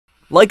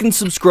Like and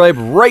subscribe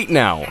right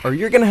now, or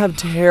you're gonna have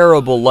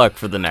terrible luck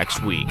for the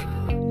next week.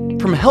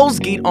 From Hell's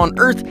Gate on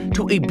Earth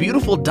to a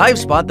beautiful dive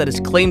spot that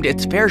has claimed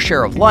its fair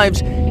share of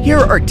lives, here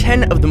are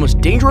 10 of the most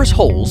dangerous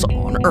holes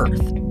on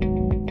Earth.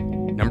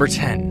 Number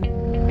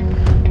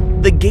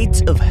 10. The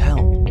Gates of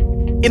Hell.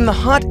 In the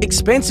hot,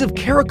 expansive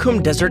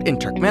Karakum Desert in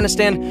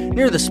Turkmenistan,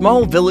 near the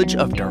small village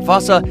of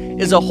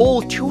Darvaza, is a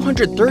hole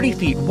 230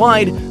 feet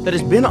wide that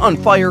has been on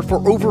fire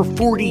for over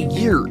 40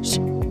 years.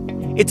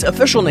 Its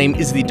official name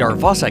is the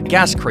Darvaza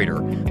gas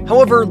crater.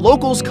 However,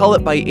 locals call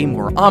it by a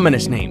more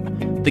ominous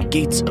name, the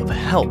Gates of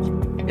Hell.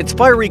 Its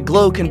fiery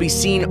glow can be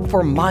seen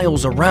for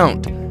miles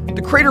around.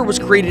 The crater was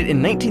created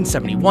in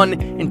 1971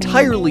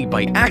 entirely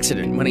by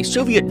accident when a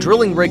Soviet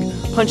drilling rig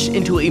punched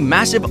into a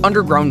massive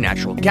underground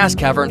natural gas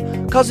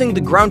cavern, causing the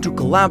ground to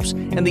collapse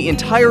and the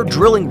entire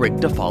drilling rig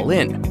to fall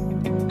in.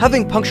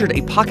 Having punctured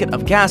a pocket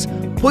of gas,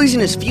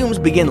 poisonous fumes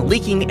began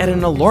leaking at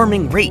an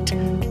alarming rate.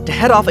 To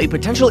head off a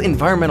potential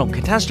environmental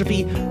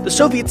catastrophe, the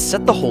Soviets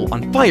set the hole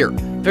on fire,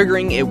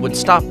 figuring it would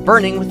stop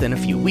burning within a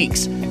few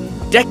weeks.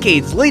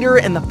 Decades later,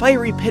 and the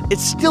fiery pit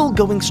is still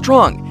going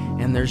strong,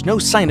 and there's no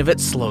sign of it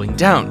slowing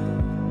down.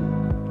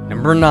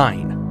 Number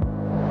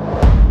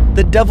 9.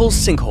 The Devil's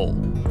Sinkhole.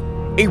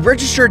 A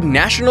registered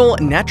national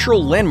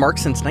natural landmark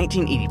since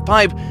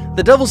 1985,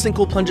 the Devil's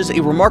Sinkhole plunges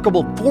a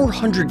remarkable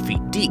 400 feet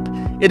deep.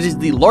 It is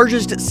the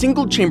largest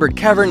single-chambered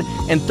cavern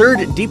and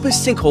third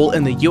deepest sinkhole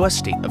in the US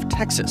state of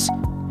Texas.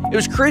 It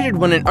was created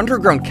when an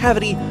underground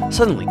cavity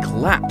suddenly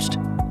collapsed.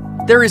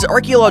 There is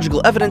archaeological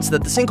evidence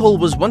that the sinkhole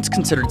was once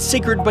considered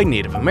sacred by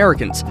Native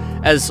Americans,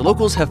 as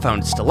locals have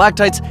found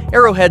stalactites,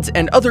 arrowheads,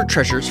 and other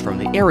treasures from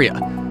the area.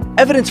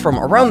 Evidence from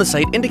around the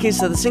site indicates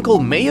that the sinkhole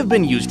may have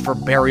been used for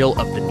burial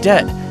of the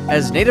dead,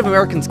 as Native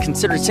Americans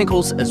considered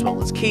sinkholes, as well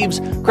as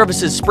caves,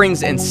 crevices,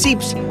 springs, and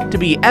seeps, to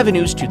be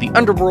avenues to the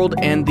underworld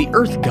and the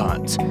earth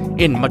gods.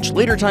 In much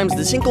later times,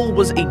 the sinkhole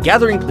was a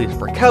gathering place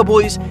for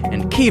cowboys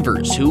and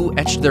cavers who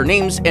etched their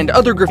names and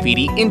other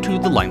graffiti into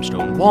the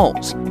limestone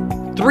walls.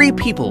 3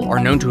 people are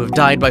known to have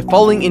died by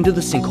falling into the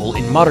sinkhole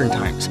in modern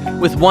times,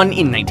 with one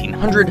in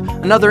 1900,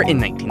 another in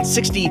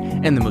 1960,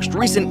 and the most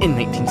recent in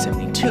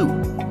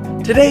 1972.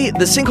 Today,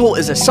 the sinkhole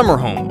is a summer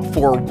home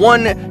for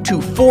 1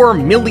 to 4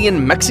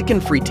 million Mexican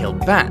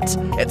free-tailed bats.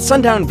 At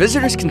sundown,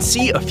 visitors can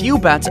see a few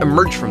bats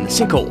emerge from the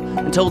sinkhole,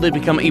 until they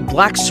become a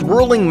black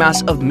swirling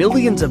mass of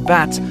millions of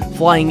bats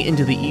flying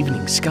into the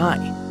evening sky.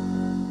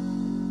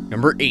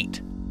 Number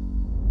 8.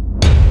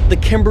 The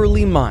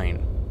Kimberley Mine.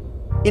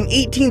 In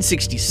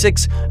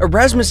 1866,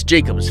 Erasmus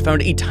Jacobs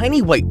found a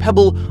tiny white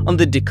pebble on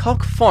the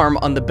DeCock farm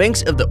on the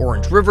banks of the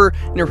Orange River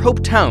near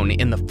Hope Town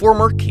in the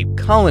former Cape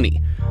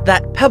Colony.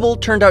 That pebble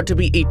turned out to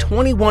be a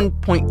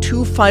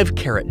 21.25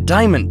 carat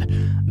diamond.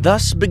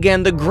 Thus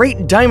began the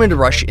Great Diamond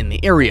Rush in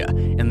the area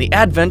and the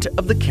advent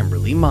of the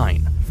Kimberley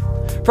Mine.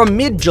 From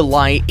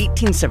mid-July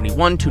 1871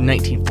 to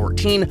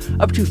 1914,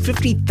 up to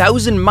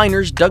 50,000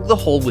 miners dug the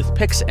hole with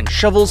picks and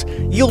shovels,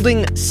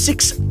 yielding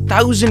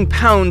 6,000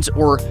 pounds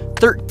or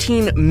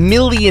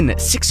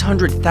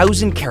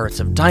 13,600,000 carats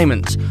of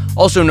diamonds.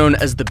 Also known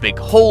as the Big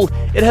Hole,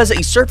 it has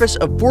a surface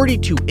of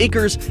 42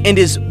 acres and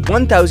is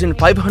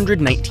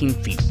 1,519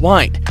 feet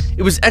wide.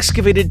 It was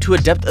excavated to a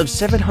depth of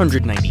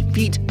 790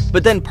 feet,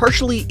 but then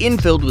partially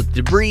infilled with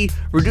debris,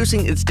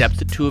 reducing its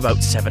depth to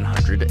about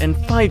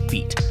 705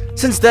 feet.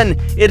 Since then,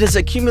 it has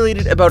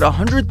accumulated about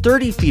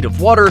 130 feet of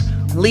water,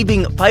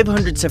 leaving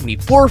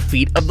 574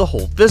 feet of the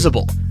hole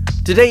visible.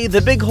 Today,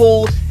 the Big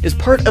Hole is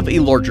part of a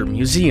larger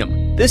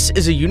museum. This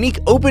is a unique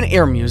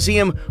open-air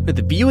museum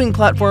with viewing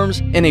platforms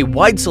and a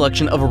wide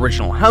selection of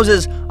original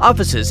houses,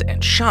 offices,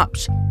 and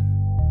shops.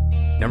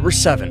 Number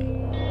 7.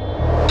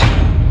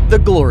 The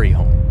Glory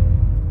Hole.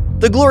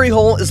 The Glory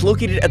Hole is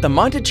located at the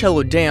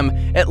Monticello Dam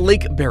at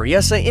Lake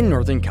Berryessa in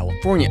Northern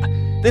California.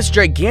 This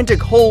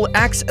gigantic hole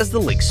acts as the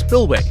lake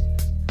spillway.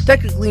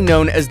 Technically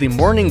known as the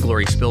Morning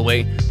Glory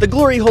Spillway, the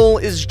Glory Hole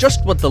is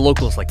just what the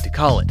locals like to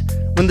call it.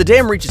 When the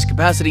dam reaches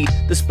capacity,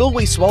 the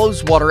spillway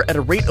swallows water at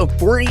a rate of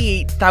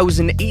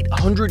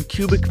 48,800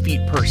 cubic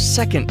feet per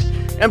second,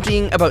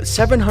 emptying about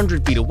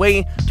 700 feet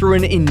away through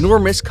an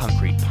enormous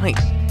concrete pipe.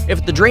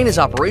 If the drain is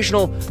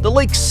operational, the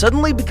lake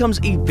suddenly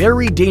becomes a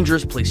very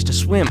dangerous place to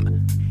swim.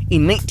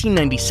 In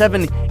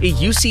 1997, a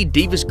UC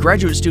Davis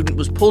graduate student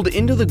was pulled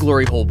into the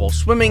Glory Hole while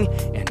swimming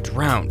and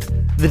drowned.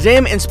 The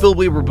dam and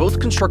spillway were both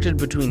constructed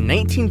between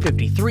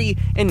 1953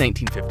 and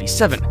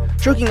 1957,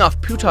 choking off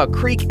Putah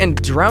Creek and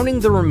drowning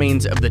the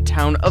remains of the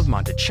town of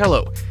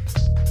Monticello.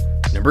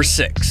 Number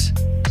 6.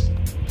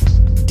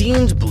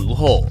 Dean's Blue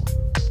Hole.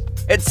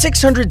 At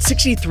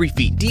 663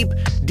 feet deep,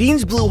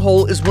 Dean's Blue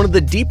Hole is one of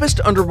the deepest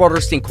underwater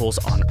sinkholes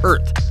on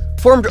Earth.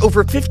 Formed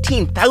over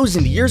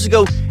 15,000 years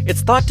ago,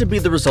 it's thought to be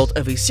the result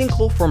of a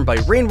sinkhole formed by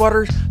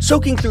rainwater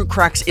soaking through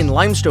cracks in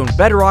limestone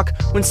bedrock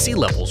when sea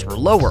levels were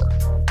lower.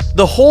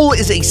 The hole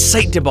is a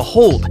sight to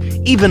behold,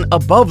 even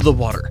above the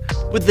water,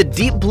 with the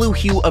deep blue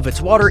hue of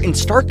its water in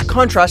stark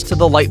contrast to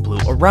the light blue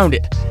around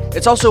it.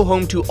 It's also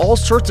home to all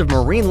sorts of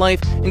marine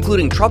life,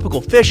 including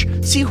tropical fish,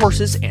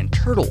 seahorses, and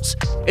turtles.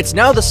 It's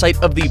now the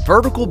site of the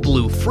Vertical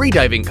Blue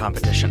freediving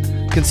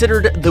competition,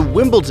 considered the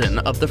Wimbledon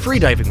of the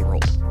freediving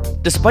world.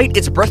 Despite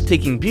its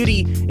breathtaking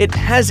beauty, it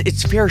has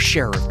its fair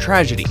share of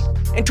tragedy.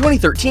 In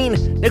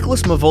 2013,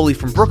 Nicholas Mavoli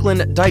from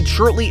Brooklyn died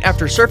shortly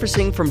after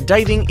surfacing from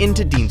diving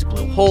into Dean's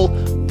Blue Hole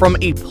from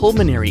a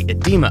pulmonary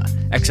edema,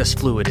 excess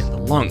fluid in the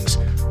lungs,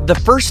 the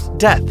first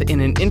death in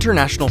an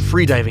international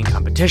freediving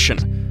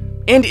competition.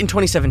 And in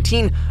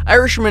 2017,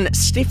 Irishman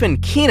Stephen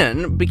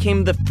Keenan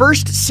became the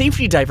first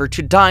safety diver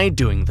to die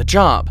doing the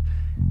job.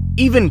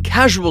 Even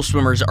casual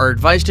swimmers are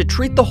advised to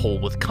treat the hole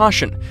with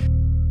caution.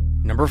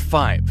 Number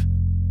 5.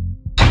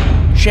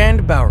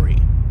 Shand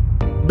Bowery.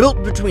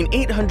 Built between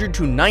 800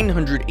 to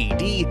 900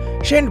 AD,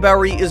 Shand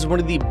Bowery is one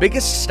of the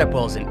biggest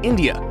stepwells in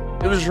India.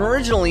 It was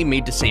originally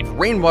made to save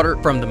rainwater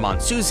from the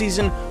monsoon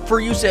season for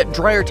use at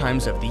drier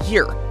times of the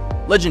year.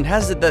 Legend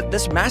has it that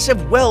this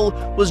massive well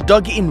was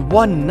dug in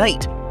one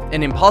night,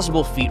 an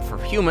impossible feat for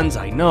humans,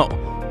 I know.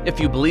 If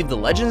you believe the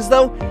legends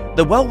though,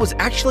 the well was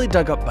actually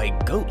dug up by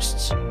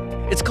ghosts.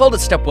 It's called a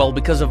stepwell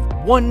because of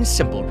one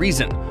simple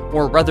reason,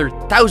 or rather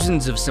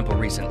thousands of simple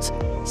reasons: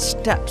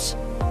 steps.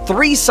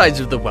 3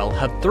 sides of the well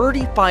have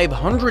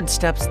 3,500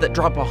 steps that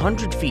drop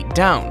 100 feet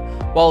down,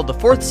 while the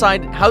 4th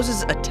side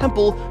houses a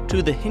temple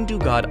to the Hindu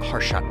god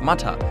Harshat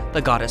Mata,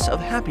 the goddess of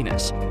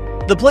happiness.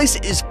 The place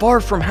is far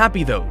from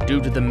happy though,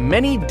 due to the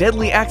many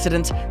deadly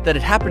accidents that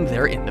had happened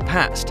there in the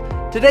past.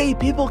 Today,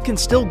 people can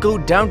still go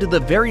down to the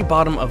very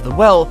bottom of the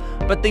well,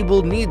 but they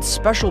will need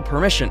special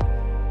permission.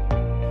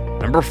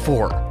 Number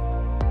 4.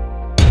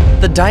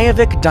 The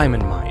Diavik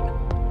Diamond Mine.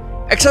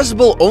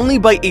 Accessible only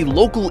by a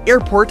local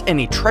airport and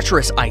a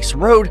treacherous ice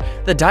road,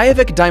 the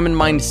Diavik Diamond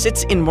Mine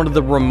sits in one of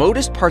the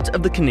remotest parts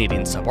of the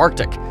Canadian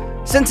subarctic.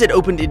 Since it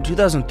opened in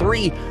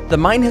 2003, the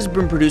mine has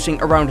been producing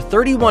around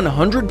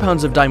 3,100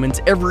 pounds of diamonds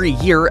every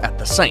year at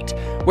the site,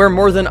 where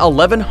more than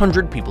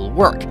 1,100 people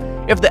work.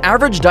 If the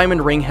average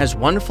diamond ring has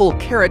 1 full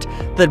carat,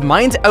 the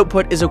mine's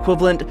output is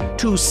equivalent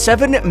to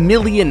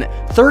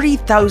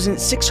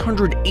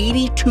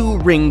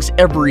 7,030,682 rings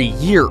every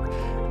year.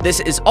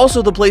 This is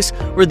also the place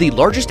where the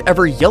largest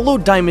ever yellow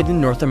diamond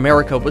in North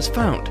America was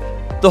found.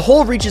 The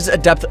hole reaches a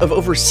depth of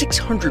over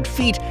 600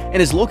 feet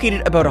and is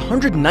located about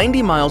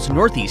 190 miles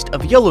northeast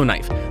of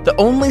Yellowknife, the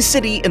only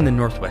city in the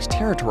Northwest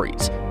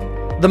Territories.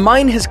 The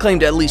mine has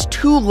claimed at least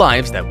 2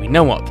 lives that we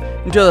know of.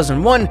 In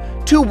 2001,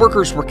 2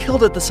 workers were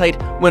killed at the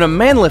site when a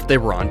man lift they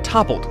were on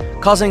toppled,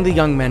 causing the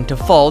young men to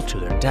fall to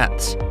their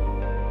deaths.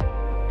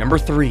 Number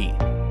 3.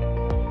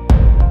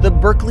 The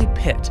Berkeley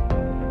Pit.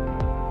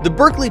 The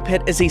Berkeley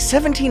Pit is a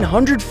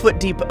 1,700-foot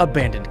deep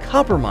abandoned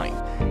copper mine.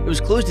 It was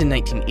closed in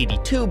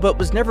 1982 but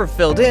was never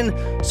filled in,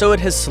 so it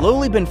has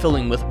slowly been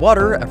filling with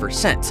water ever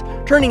since,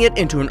 turning it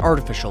into an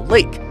artificial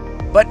lake.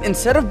 But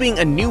instead of being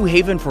a new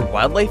haven for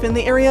wildlife in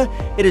the area,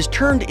 it has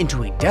turned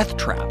into a death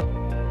trap.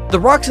 The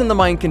rocks in the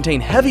mine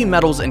contain heavy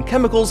metals and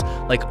chemicals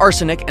like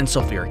arsenic and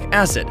sulfuric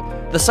acid.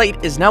 The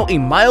site is now a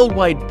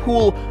mile-wide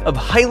pool of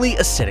highly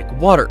acidic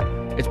water.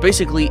 It's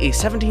basically a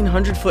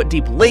 1,700-foot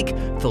deep lake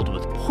filled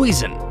with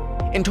poison.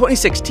 In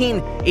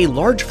 2016, a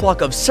large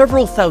flock of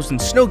several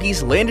thousand snow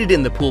geese landed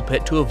in the pool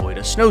pit to avoid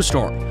a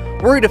snowstorm.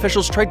 Worried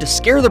officials tried to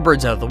scare the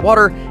birds out of the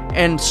water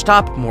and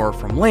stop more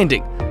from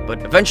landing,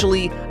 but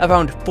eventually,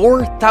 around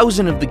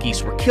 4,000 of the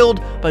geese were killed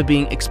by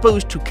being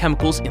exposed to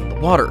chemicals in the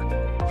water.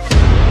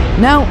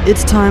 Now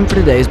it's time for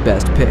today's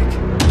best pick.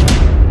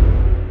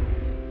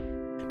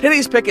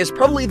 Today's pick is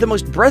probably the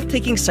most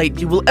breathtaking sight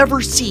you will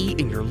ever see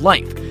in your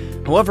life.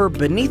 However,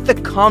 beneath the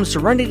calm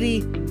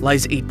serenity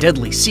lies a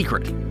deadly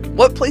secret.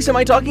 What place am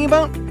I talking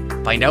about?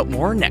 Find out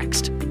more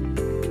next.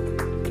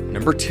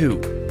 Number 2.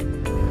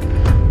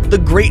 The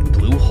Great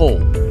Blue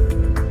Hole.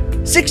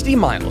 60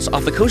 miles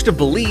off the coast of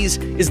Belize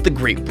is the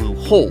Great Blue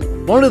Hole,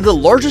 one of the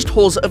largest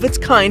holes of its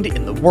kind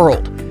in the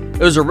world.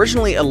 It was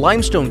originally a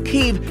limestone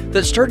cave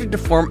that started to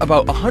form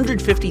about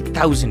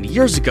 150,000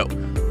 years ago.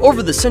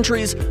 Over the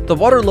centuries, the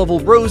water level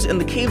rose and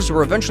the caves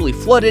were eventually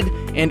flooded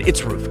and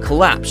its roof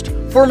collapsed,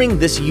 forming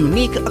this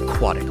unique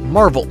aquatic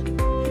marvel.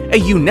 A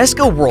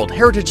UNESCO World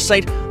Heritage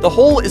Site, the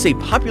hole is a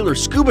popular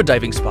scuba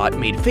diving spot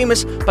made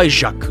famous by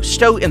Jacques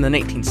Cousteau in the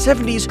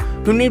 1970s,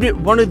 who named it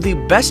one of the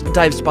best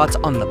dive spots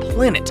on the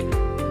planet.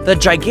 The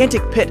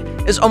gigantic pit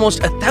is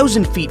almost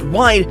 1,000 feet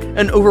wide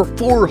and over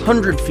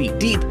 400 feet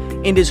deep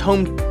and is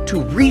home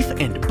to reef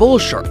and bull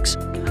sharks.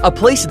 A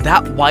place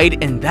that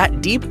wide and that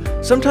deep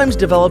sometimes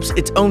develops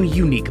its own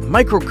unique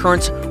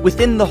microcurrents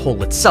within the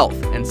hole itself,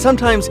 and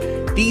sometimes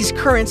these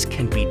currents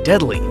can be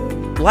deadly.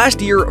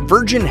 Last year,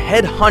 Virgin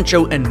head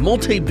honcho and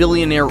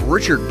multi-billionaire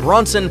Richard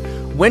Branson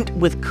went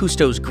with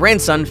Cousteau's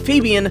grandson,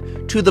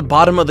 Fabian, to the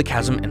bottom of the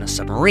chasm in a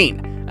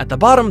submarine. At the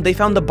bottom, they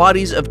found the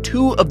bodies of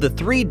 2 of the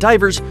 3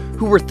 divers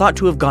who were thought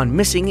to have gone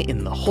missing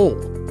in the hole.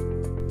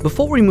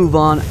 Before we move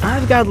on,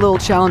 I've got a little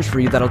challenge for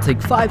you that'll take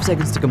 5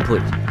 seconds to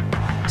complete.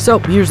 So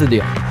here's the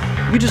deal.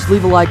 You just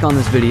leave a like on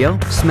this video,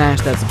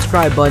 smash that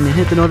subscribe button and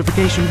hit the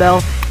notification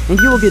bell, and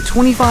you will get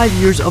 25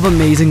 years of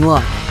amazing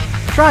luck.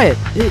 Try it,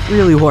 it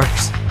really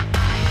works.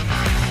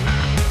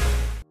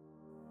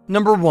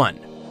 Number 1.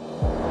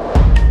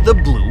 The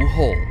Blue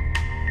Hole.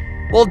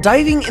 While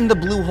diving in the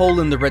blue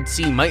hole in the Red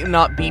Sea might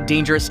not be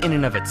dangerous in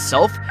and of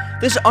itself,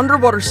 this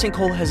underwater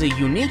sinkhole has a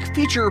unique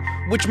feature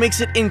which makes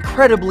it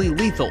incredibly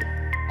lethal.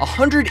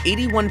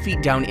 181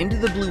 feet down into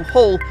the blue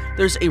hole,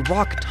 there's a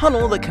rock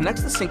tunnel that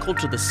connects the sinkhole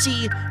to the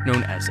sea,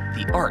 known as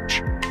the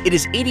Arch. It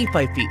is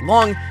 85 feet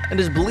long and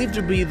is believed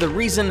to be the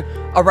reason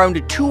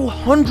around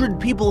 200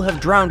 people have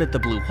drowned at the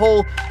blue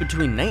hole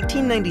between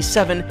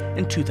 1997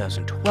 and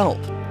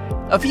 2012.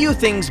 A few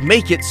things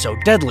make it so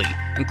deadly,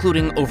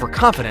 including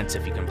overconfidence,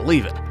 if you can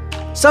believe it.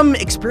 Some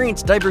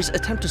experienced divers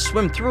attempt to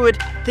swim through it,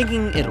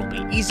 thinking it'll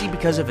be easy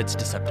because of its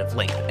deceptive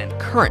length and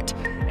current.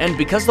 And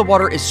because the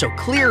water is so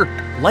clear,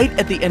 light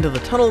at the end of the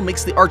tunnel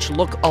makes the arch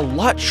look a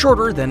lot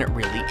shorter than it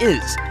really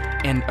is,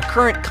 and a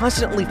current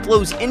constantly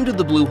flows into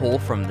the blue hole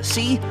from the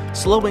sea,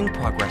 slowing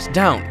progress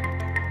down.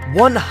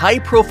 One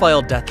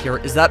high-profile death here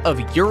is that of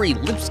Yuri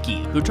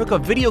Lipsky, who took a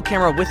video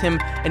camera with him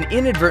and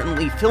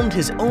inadvertently filmed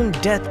his own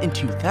death in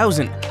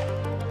 2000.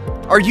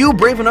 Are you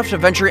brave enough to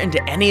venture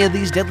into any of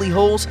these deadly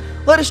holes?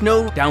 Let us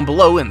know down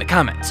below in the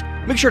comments.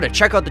 Make sure to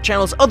check out the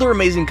channel's other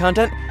amazing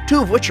content,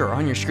 2 of which are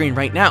on your screen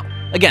right now.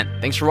 Again,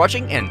 thanks for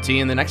watching, and see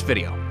you in the next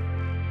video.